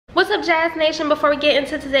What's up, Jazz Nation? Before we get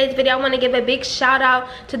into today's video, I want to give a big shout out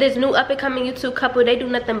to this new up and coming YouTube couple. They do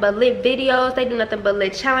nothing but lit videos, they do nothing but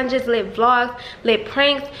lit challenges, lit vlogs, lit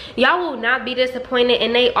pranks. Y'all will not be disappointed,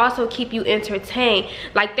 and they also keep you entertained.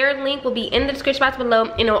 Like, their link will be in the description box below,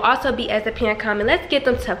 and it will also be as a pinned comment. Let's get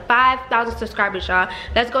them to 5,000 subscribers, y'all.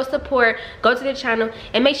 Let's go support, go to the channel,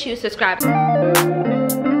 and make sure you subscribe.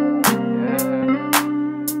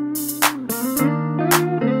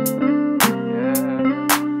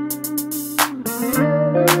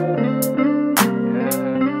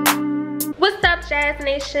 Jazz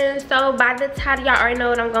Nation, so by the title y'all already know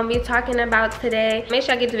what I'm gonna be talking about today. Make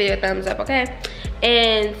sure I give the video a thumbs up, okay?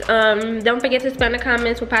 And don't forget to spam the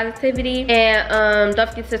comments with positivity, and don't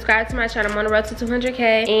forget to subscribe to my channel. I'm on the road to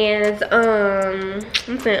 200K, and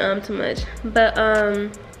I'm saying too much, but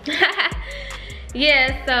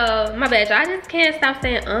yeah, so my bad, y'all. I just can't stop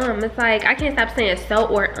saying it's like I can't stop saying so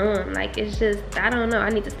or like it's just, I don't know, I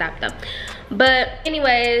need to stop though. But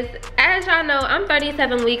anyways, as y'all know, I'm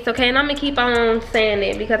 37 weeks, okay, and I'm gonna keep on saying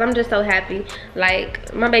it because I'm just so happy.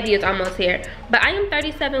 Like, my baby is almost here. But I am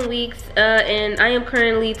 37 weeks, and I am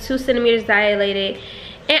currently 2 centimeters dilated,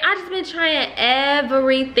 and I just been trying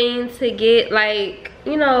everything to get, like,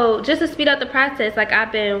 you know, just to speed up the process. Like,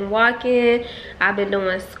 I've been walking, I've been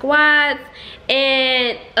doing squats,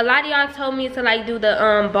 and a lot of y'all told me to like do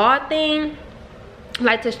the ball thing,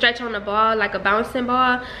 like to stretch on the ball like a bouncing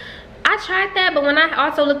ball. I tried that, but when I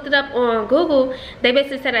also looked it up on Google, they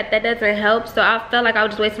basically said that that doesn't help, so I felt like I was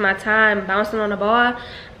just wasting my time bouncing on the ball.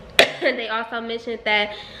 They also mentioned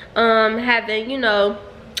that having, you know,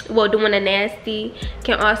 well, doing a nasty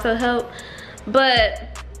can also help,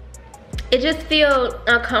 but it just feels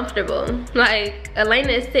uncomfortable. Like,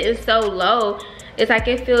 Elena is sitting so low, it's like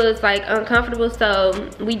it feels like uncomfortable, so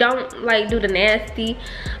we don't like do the nasty.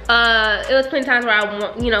 It was plenty times where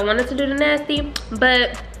I wanted to do the nasty,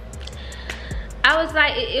 but I was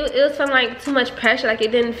like, it was from like too much pressure, like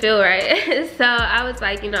it didn't feel right. So I was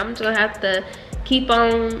like, you know, I'm just gonna have to keep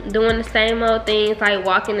on doing the same old things, like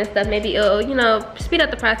walking and stuff. Maybe it'll, you know, speed up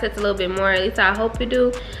the process a little bit more. At least I hope it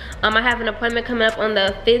do. I have an appointment coming up on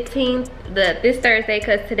the 15th, this Thursday,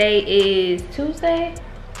 because today is Tuesday.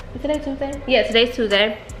 Is today Tuesday? Yeah, today's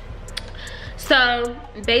Tuesday. So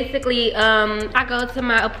basically, I go to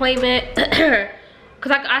my appointment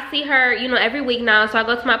because I see her, you know, every week now. So I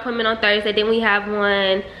go to my appointment on Thursday, then we have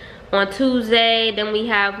one on Tuesday, then we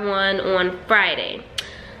have one on Friday,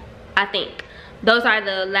 I think. Those are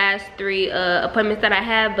the last 3 appointments that I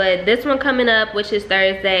have, but this one coming up, which is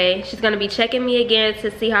Thursday, she's gonna be checking me again to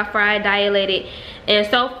see how far I dilated. And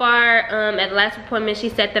so far, at the last appointment, she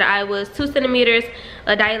said that I was 2 centimeters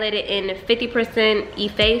dilated and 50%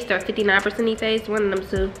 effaced or 59% effaced, one of them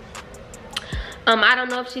two. I don't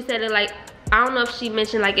know if she said it like, I don't know if she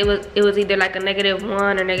mentioned like it was either like a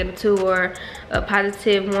 -1 or -2 or a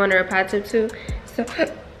 +1 or a +2. So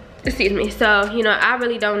excuse me. So, you know, I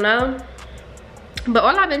really don't know. But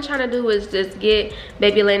all I've been trying to do is just get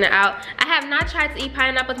baby Elena out. I have not tried to eat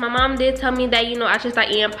pineapples. My mom did tell me that, you know, I should start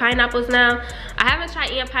eating pineapples now. I haven't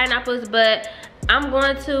tried eating pineapples, but I'm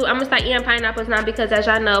gonna start eating pineapples now because, as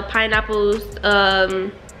y'all know, pineapples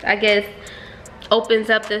I guess opens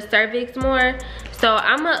up the cervix more. So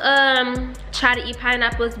I'm gonna try to eat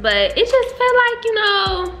pineapples, but it just feel like, you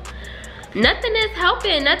know, nothing is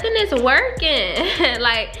helping, nothing is working.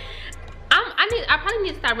 Like, I probably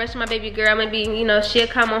need to start rushing my baby girl. Maybe, you know, she'll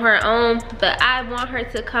come on her own, but I want her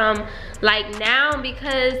to come like now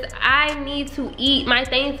because I need to eat my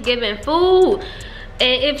Thanksgiving food.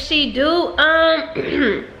 And if she do,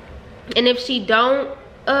 and if she don't,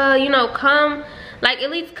 you know, come, like,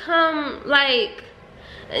 at least come, like,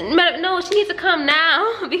 no, she needs to come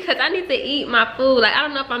now because I need to eat my food. Like, I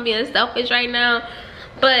don't know if I'm being selfish right now,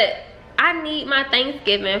 but I need my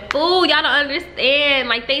Thanksgiving food. Y'all don't understand.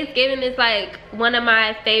 Like, Thanksgiving is like one of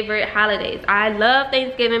my favorite holidays. I love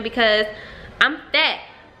Thanksgiving because I'm fat.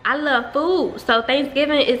 I love food. So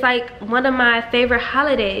Thanksgiving is like one of my favorite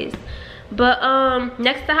holidays. But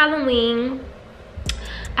next to Halloween,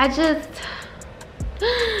 I just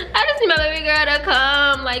need my baby girl to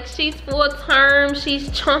come. Like, she's full term,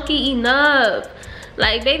 she's chunky enough.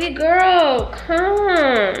 Like, baby girl,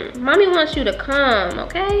 come. Mommy wants you to come,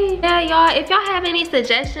 okay? Yeah, y'all, if y'all have any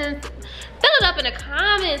suggestions, fill it up in the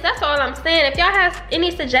comments. That's all I'm saying. If y'all have any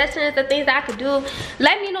suggestions of things that I could do,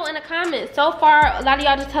 let me know in the comments. So far, a lot of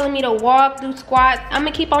y'all just telling me to walk, do squats. I'm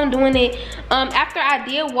gonna keep on doing it. After I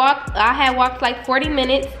did walk, I had walked like 40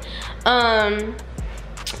 minutes.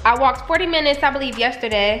 I walked 40 minutes, I believe,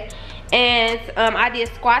 yesterday. And I did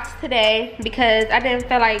squats today because I didn't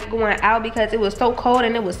feel like going out because it was so cold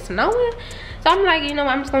and it was snowing. So I'm like, you know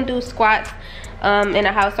what, I'm just gonna do squats in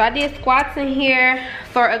the house. So I did squats in here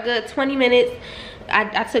for a good 20 minutes.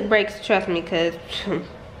 I took breaks, trust me, because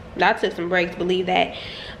I took some breaks, believe that.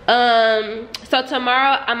 So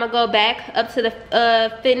tomorrow I'm gonna go back up to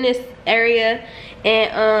the fitness area,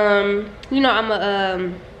 and you know, I'm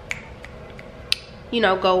gonna you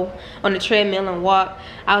know, go on the treadmill and walk.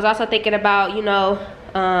 I was also thinking about, you know,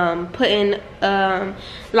 putting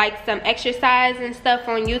like some exercise and stuff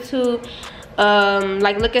on YouTube,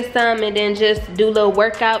 like look at some and then just do little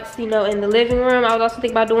workouts, you know, in the living room. I was also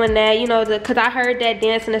thinking about doing that, you know, because I heard that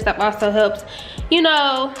dancing and stuff also helps, you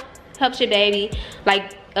know, helps your baby,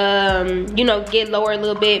 like you know, get lower a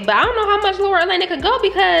little bit. But I don't know how much lower Elena could go,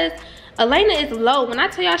 because Elena is low. When I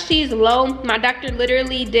tell y'all she's low, my doctor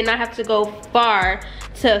literally did not have to go far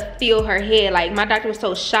to feel her head. Like, my doctor was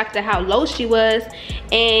so shocked at how low she was.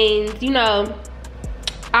 And you know,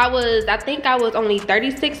 I think I was only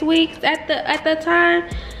 36 weeks at the time.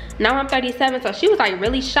 Now I'm 37, so she was like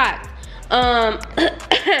really shocked. But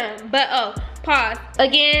oh, pause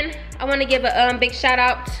again. I want to give a big shout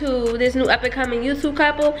out to this new up and coming YouTube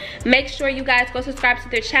couple. Make sure you guys go subscribe to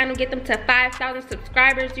their channel, get them to 5,000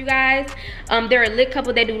 subscribers, you guys. They're a lit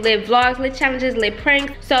couple. They do lit vlogs, lit challenges, lit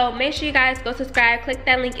pranks. So make sure you guys go subscribe, click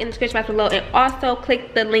that link in the description box below, and also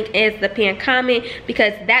click the link as the pinned comment,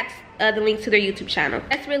 because that's the link to their YouTube channel.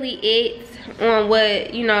 That's really it on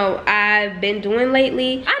what, you know, I've been doing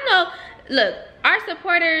lately. I know, look, our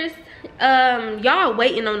supporters, y'all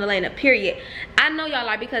waiting on Elena, period. I know y'all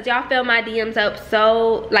are, because y'all fill my DMs up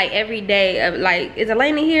so like every day of like, is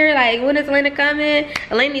Elena here? Like, when is Elena coming?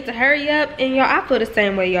 Elena needs to hurry up. And y'all, I feel the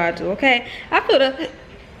same way y'all do, okay? I feel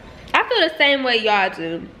the same way y'all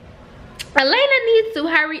do. Elena needs to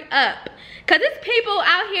hurry up, cause there's people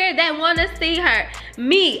out here that want to see her.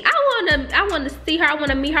 Me, I want to see her. I want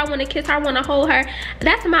to meet her. I want to kiss her. I want to hold her.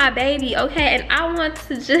 That's my baby, okay? And I want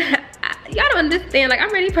to just, y'all don't understand, like,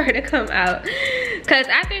 I'm ready for her to come out, because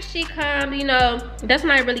after she comes, you know, that's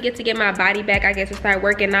when I really get to get my body back, I guess, and start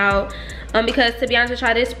working out. Because to be honest with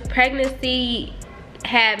y'all, this pregnancy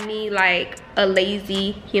had me like a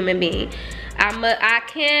lazy human being. I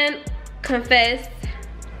can confess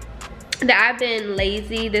that I've been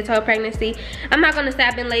lazy this whole pregnancy. I'm not gonna say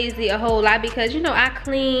I've been lazy a whole lot, because, you know, I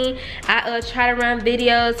clean, I try to run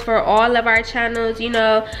videos for all of our channels, you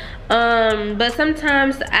know, but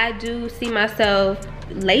sometimes I do see myself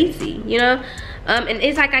lazy, you know, and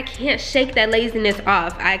it's like I can't shake that laziness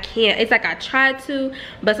off. I can't. It's like I try to,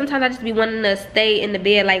 but sometimes I just be wanting to stay in the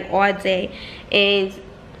bed like all day, and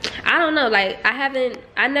I don't know, like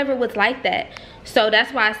I never was like that. So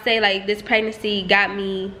that's why I say, like, this pregnancy got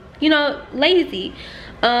me, you know, lazy.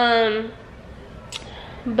 But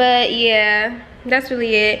yeah, that's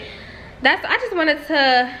really it. I just wanted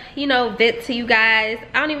to, you know, vent to you guys.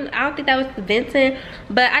 I don't think that was venting,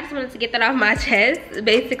 but I just wanted to get that off my chest.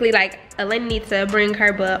 Basically, like, Elena needs to bring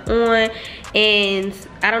her butt on, and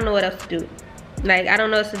I don't know what else to do. Like, I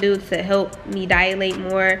don't know what to do to help me dilate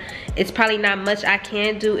more. It's probably not much I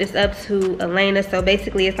can do. It's up to Elena. So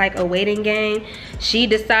basically, it's like a waiting game. She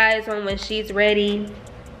decides on when she's ready.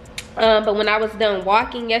 But when I was done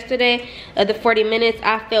walking yesterday, the 40 minutes,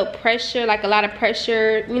 I felt pressure, like a lot of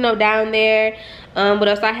pressure, you know, down there. What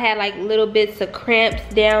else? I had like little bits of cramps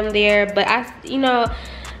down there, but you know,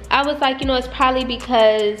 I was like, you know, it's probably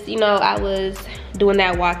because, you know, I was doing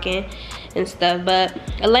that walking and stuff. But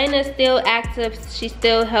Elena's still active, she's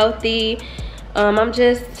still healthy. I'm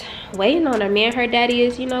just waiting on her. Me and her daddy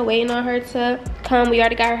is, you know, waiting on her to come. We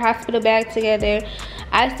already got her hospital bag together.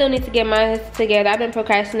 I still need to get mine together. I've been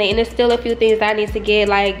procrastinating. There's still a few things that I need to get,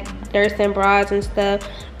 like nursing bras and stuff.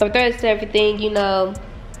 But the rest of everything, you know,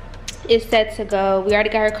 is set to go. We already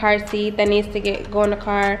got her car seat that needs to go in the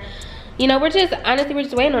car. You know, we're just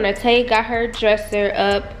waiting on her. Tay got her dresser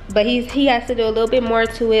up, but he has to do a little bit more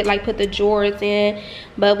to it, like put the drawers in.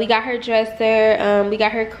 But we got her dresser. We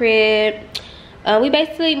got her crib. We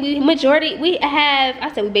majority,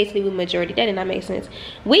 that did not make sense.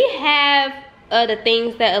 We have the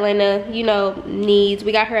things that Elena, you know, needs.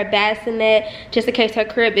 We got her a bassinet just in case her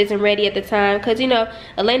crib isn't ready at the time, because, you know,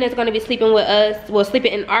 Elena's going to be sleeping with us, well,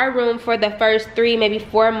 sleeping in our room for the first 3, maybe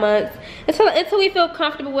 4 months, until we feel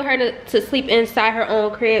comfortable with her to sleep inside her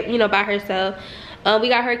own crib, you know, by herself. We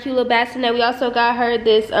got her a cute little bassinet. We also got her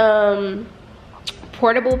this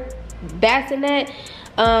portable bassinet.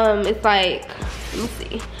 It's like, let me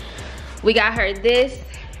see, we got her this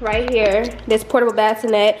right here, this portable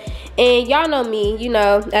bassinet. And y'all know me, you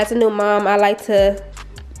know, as a new mom, I like to,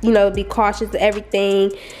 you know, be cautious of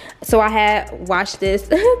everything. So I had washed this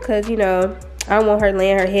because, you know, I don't want her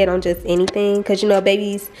laying her head on just anything, because, you know,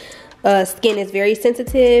 baby's skin is very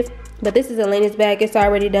sensitive. But this is Elena's bag. It's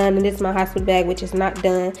already done. And this is my hospital bag, which is not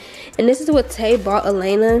done. And this is what Tay bought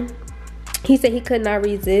Elena. He said he could not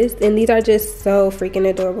resist. And these are just so freaking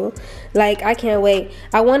adorable. Like, I can't wait.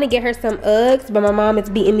 I want to get her some Uggs, but my mom is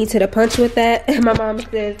beating me to the punch with that. My mom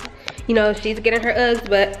says, you know, she's getting her Uggs,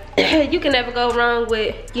 but you can never go wrong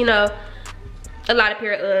with, you know, a lot of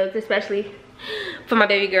pair of Uggs, especially for my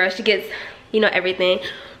baby girl. She gets, you know, everything.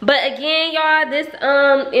 But again, y'all, this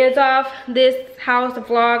ends off this house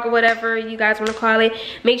vlog or whatever you guys want to call it.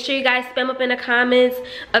 Make sure you guys spam up in the comments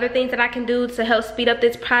other things that I can do to help speed up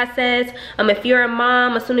this process. If you're a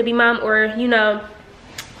mom, a soon-to-be mom, or, you know,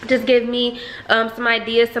 just give me some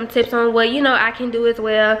ideas, some tips on what, you know, I can do as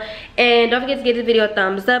well. And don't forget to give this video a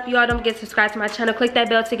thumbs up, y'all. Don't forget to subscribe to my channel. Click that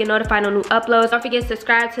bell to get notified on new uploads. Don't forget to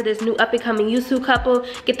subscribe to this new up-and-coming YouTube couple.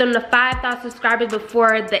 Get them to 5,000 subscribers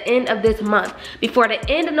before the end of this month. Before the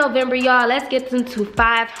end of November, y'all, let's get them to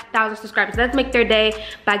 5,000 subscribers. Let's make their day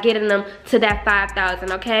by getting them to that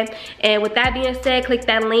 5,000, okay? And with that being said, click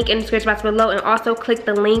that link in the description box below, and also click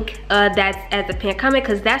the link that's as a pinned comment,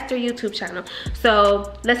 because that's their YouTube channel.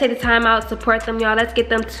 So let's take the time out, support them, y'all. Let's get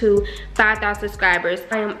them to 5,000 subscribers.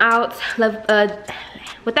 I am out.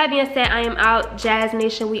 With that being said, I am out. Jazz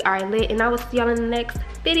Nation, we are lit, and I will see y'all in the next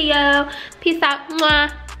video. Peace out.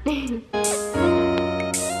 Mwah.